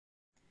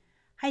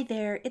Hi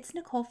there, it's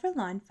Nicole for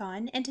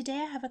Fawn, and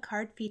today I have a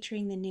card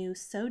featuring the new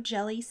So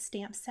Jelly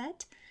stamp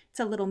set. It's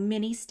a little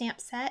mini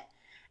stamp set,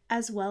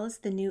 as well as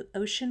the new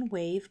Ocean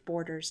Wave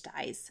Borders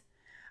dies.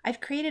 I've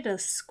created a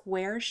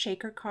square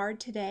shaker card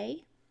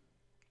today,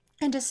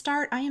 and to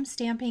start I am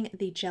stamping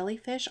the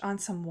jellyfish on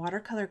some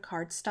watercolor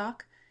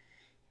cardstock.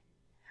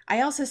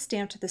 I also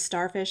stamped the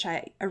starfish.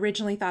 I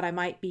originally thought I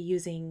might be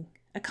using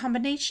a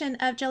combination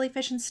of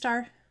jellyfish and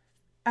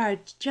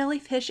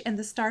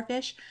the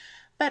starfish,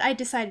 but I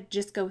decided to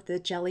just go with the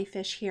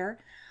jellyfish here.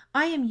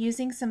 I am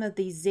using some of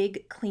the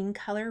Zig Clean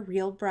Color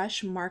Real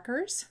Brush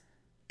markers.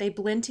 They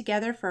blend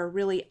together for a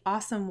really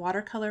awesome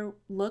watercolor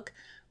look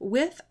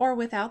with or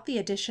without the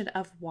addition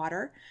of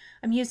water.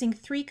 I'm using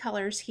 3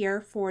 colors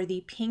here for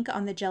the pink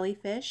on the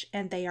jellyfish,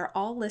 and they are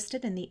all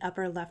listed in the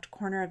upper left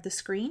corner of the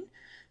screen,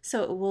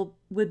 so it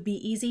would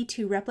be easy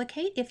to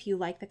replicate if you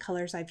like the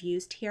colors I've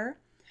used here.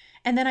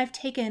 And then I've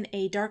taken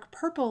a dark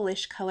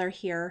purplish color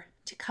here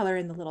to color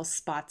in the little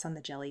spots on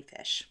the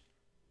jellyfish.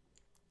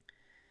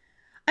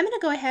 I'm going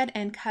to go ahead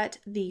and cut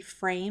the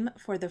frame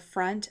for the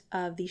front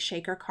of the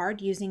shaker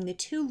card using the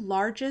 2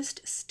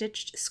 largest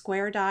stitched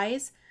square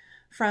dies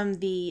from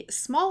the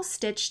Small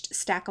Stitched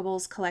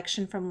Stackables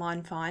collection from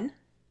Fawn.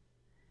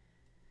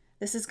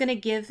 This is going to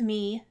give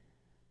me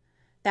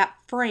that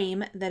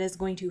frame that is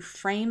going to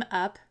frame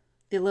up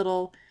the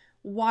little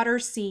water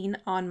scene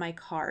on my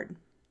card.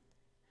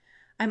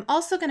 I'm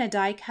also going to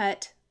die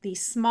cut the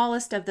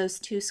smallest of those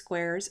 2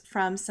 squares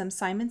from some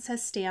Simon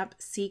Says Stamp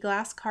Sea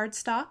Glass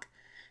cardstock.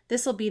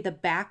 This will be the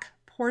back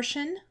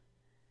portion.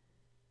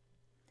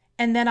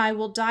 And then I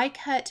will die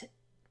cut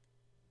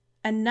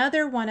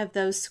another one of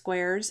those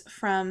squares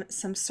from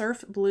some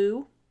Surf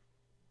Blue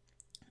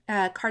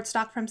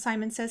cardstock from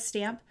Simon Says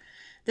Stamp.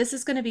 This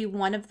is going to be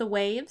one of the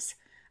waves.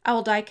 I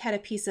will die cut a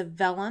piece of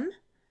vellum.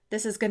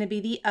 This is going to be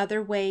the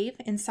other wave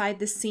inside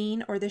the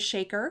scene or the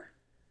shaker.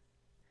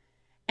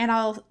 And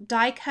I'll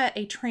die cut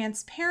a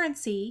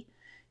transparency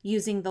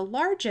using the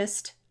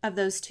largest of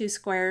those 2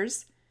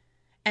 squares,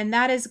 and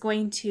that is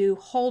going to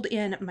hold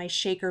in my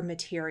shaker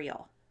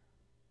material.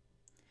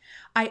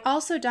 I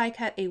also die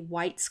cut a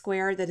white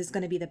square that is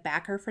going to be the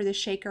backer for the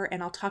shaker,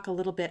 and I'll talk a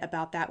little bit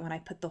about that when I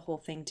put the whole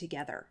thing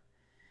together.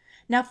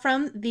 Now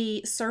from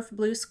the Surf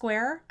Blue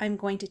square, I'm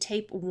going to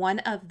tape one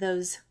of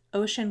those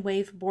Ocean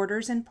Wave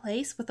borders in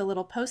place with a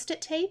little post-it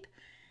tape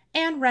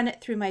and run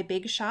it through my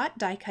Big Shot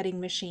die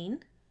cutting machine.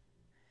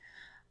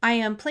 I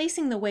am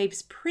placing the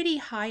waves pretty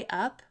high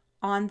up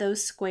on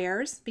those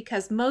squares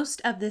because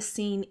most of this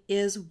scene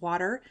is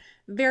water.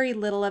 Very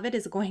little of it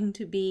is going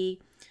to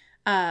be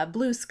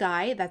blue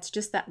sky. That's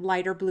just that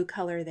lighter blue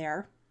color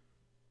there.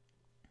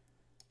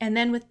 And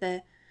then with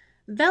the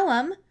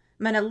vellum,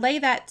 I'm going to lay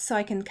that so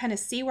I can kind of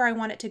see where I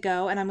want it to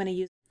go, and I'm going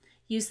to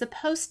use the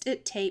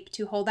post-it tape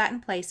to hold that in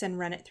place and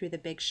run it through the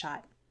Big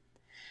Shot.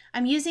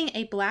 I'm using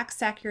a black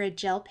Sakura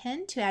gel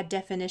pen to add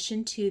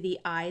definition to the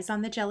eyes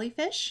on the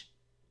jellyfish.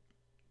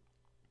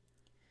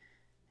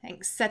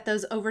 And set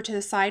those over to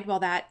the side while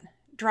that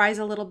dries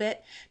a little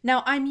bit.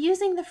 Now I'm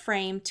using the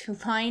frame to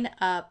line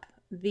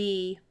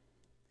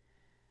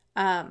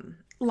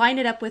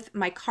it up with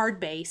my card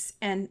base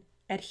and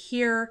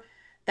adhere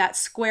that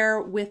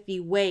square with the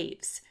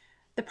waves.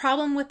 The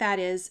problem with that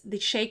is the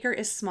shaker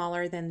is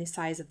smaller than the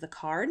size of the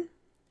card,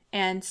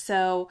 and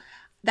so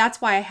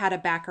that's why I had a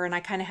backer, and I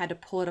kind of had to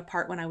pull it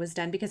apart when I was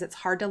done because it's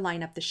hard to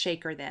line up the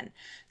shaker then.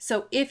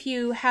 So if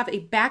you have a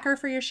backer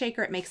for your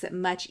shaker, it makes it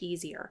much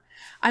easier.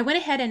 I went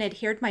ahead and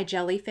adhered my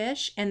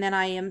jellyfish, and then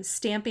I am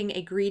stamping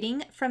a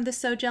greeting from the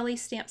So Jelly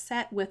stamp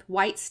set with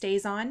white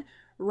StazOn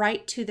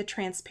right to the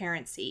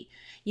transparency.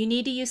 You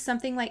need to use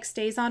something like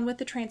StazOn with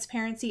the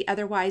transparency,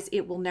 otherwise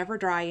it will never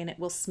dry and it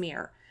will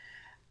smear.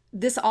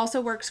 This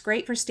also works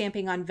great for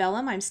stamping on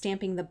vellum. I'm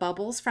stamping the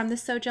bubbles from the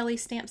So Jelly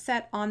stamp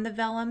set on the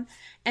vellum,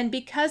 and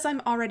because I'm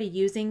already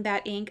using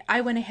that ink, I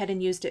went ahead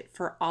and used it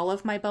for all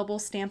of my bubble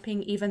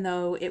stamping, even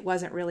though it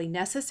wasn't really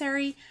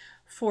necessary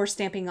for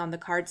stamping on the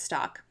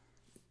cardstock.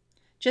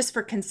 Just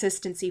for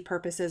consistency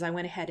purposes, I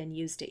went ahead and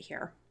used it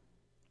here.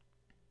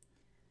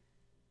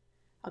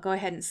 I'll go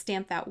ahead and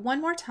stamp that one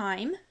more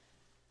time.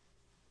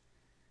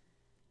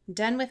 I'm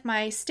done with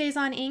my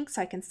StazOn ink,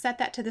 so I can set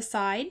that to the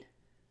side.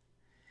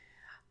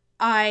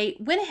 I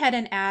went ahead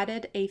and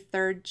added a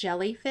 3rd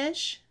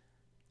jellyfish.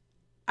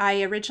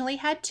 I originally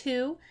had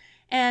 2,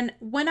 and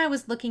when I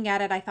was looking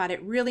at it, I thought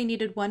it really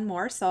needed one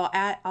more, so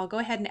I'll go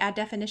ahead and add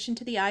definition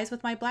to the eyes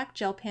with my black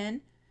gel pen.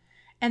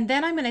 And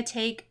then I'm going to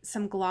take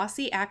some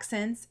glossy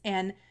accents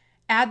and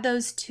add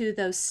those to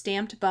those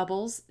stamped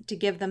bubbles to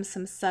give them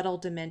some subtle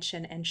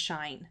dimension and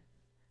shine.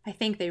 I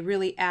think they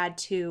really add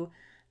to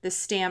the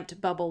stamped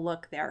bubble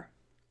look there.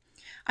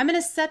 I'm going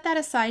to set that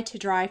aside to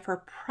dry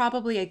for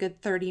probably a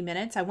good 30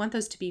 minutes. I want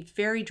those to be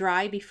very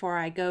dry before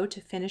I go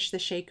to finish the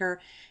shaker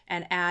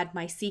and add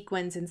my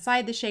sequins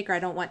inside the shaker. I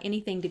don't want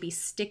anything to be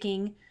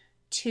sticking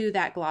to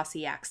that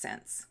glossy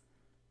accents.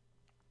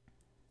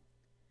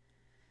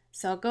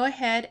 So I'll go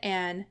ahead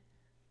and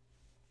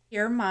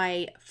Here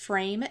my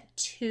frame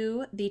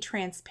to the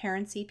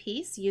transparency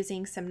piece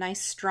using some nice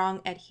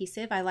strong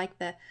adhesive. I like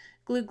the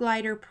Glue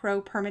Glider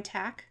Pro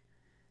Permatac.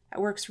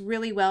 It works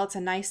really well. It's a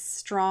nice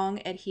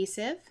strong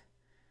adhesive.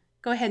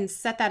 Go ahead and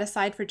set that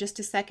aside for just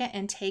a second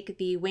and take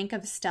the Wink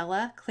of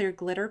Stella clear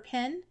glitter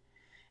pen,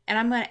 and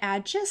I'm going to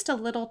add just a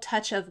little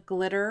touch of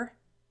glitter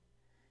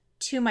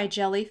to my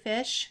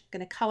jellyfish. I'm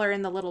going to color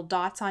in the little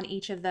dots on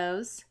each of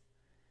those.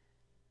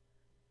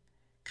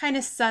 Kind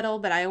of subtle,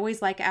 but I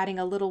always like adding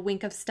a little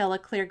Wink of Stella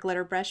clear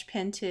glitter brush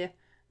pen to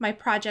my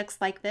projects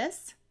like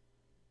this.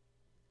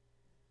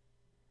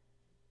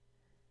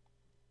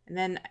 And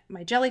then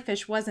my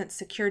jellyfish wasn't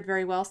secured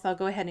very well, so I'll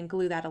go ahead and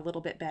glue that a little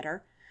bit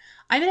better.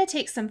 I'm going to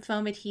take some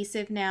foam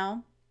adhesive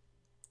now,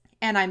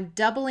 and I'm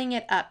doubling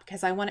it up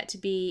because I want it to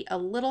be a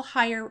little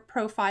higher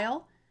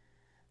profile.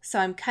 So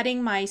I'm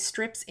cutting my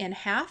strips in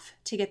half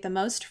to get the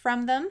most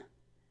from them,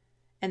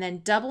 and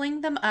then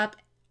doubling them up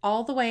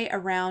all the way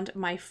around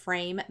my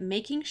frame,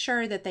 making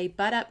sure that they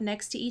butt up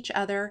next to each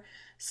other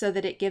so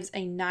that it gives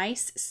a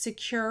nice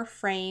secure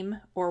frame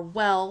or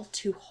well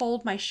to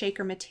hold my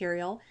shaker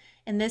material.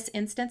 In this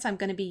instance, I'm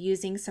going to be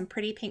using some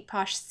Pretty Pink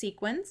Posh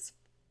sequins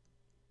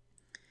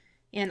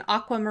in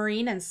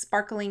aquamarine and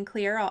sparkling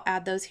clear. I'll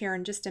add those here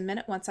in just a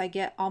minute once I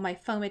get all my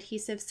foam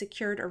adhesive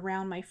secured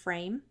around my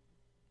frame.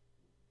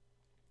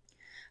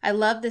 I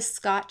love this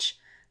Scotch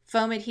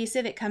foam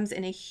adhesive. It comes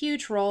in a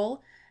huge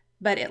roll,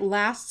 but it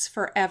lasts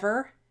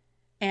forever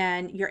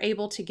and you're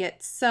able to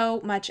get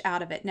so much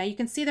out of it. Now you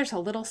can see there's a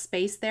little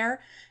space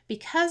there.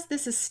 Because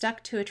this is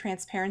stuck to a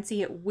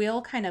transparency, it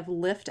will kind of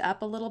lift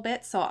up a little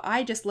bit. So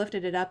I just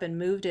lifted it up and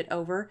moved it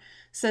over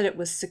so that it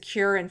was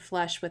secure and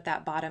flush with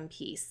that bottom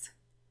piece.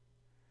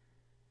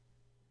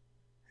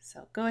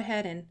 So go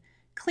ahead and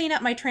clean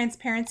up my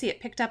transparency.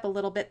 It picked up a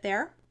little bit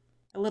there,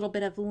 a little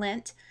bit of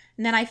lint.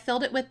 And then I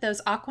filled it with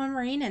those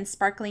aquamarine and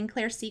sparkling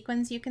clear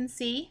sequins you can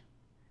see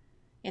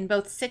in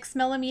both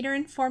 6mm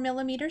and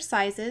 4mm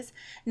sizes.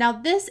 Now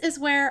this is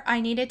where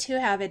I needed to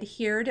have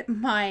adhered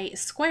my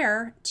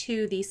square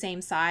to the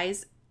same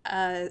size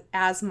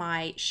as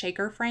my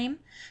shaker frame.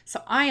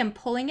 So I am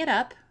pulling it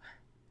up,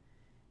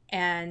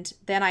 and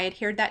then I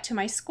adhered that to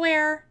my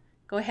square.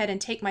 Go ahead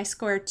and take my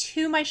square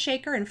to my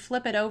shaker and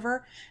flip it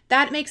over.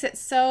 That makes it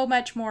so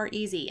much more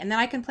easy. And then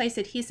I can place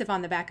adhesive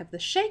on the back of the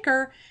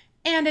shaker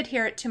and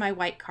adhere it to my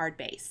white card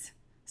base.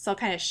 So I'll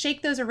kind of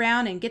shake those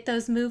around and get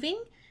those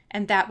moving,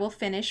 and that will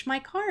finish my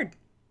card.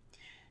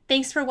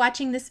 Thanks for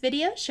watching this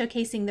video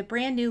showcasing the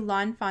brand new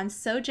Lawn Fawn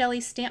So Jelly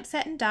stamp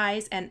set and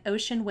dies and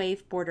Ocean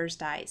Wave Borders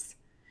dies.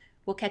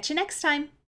 We'll catch you next time.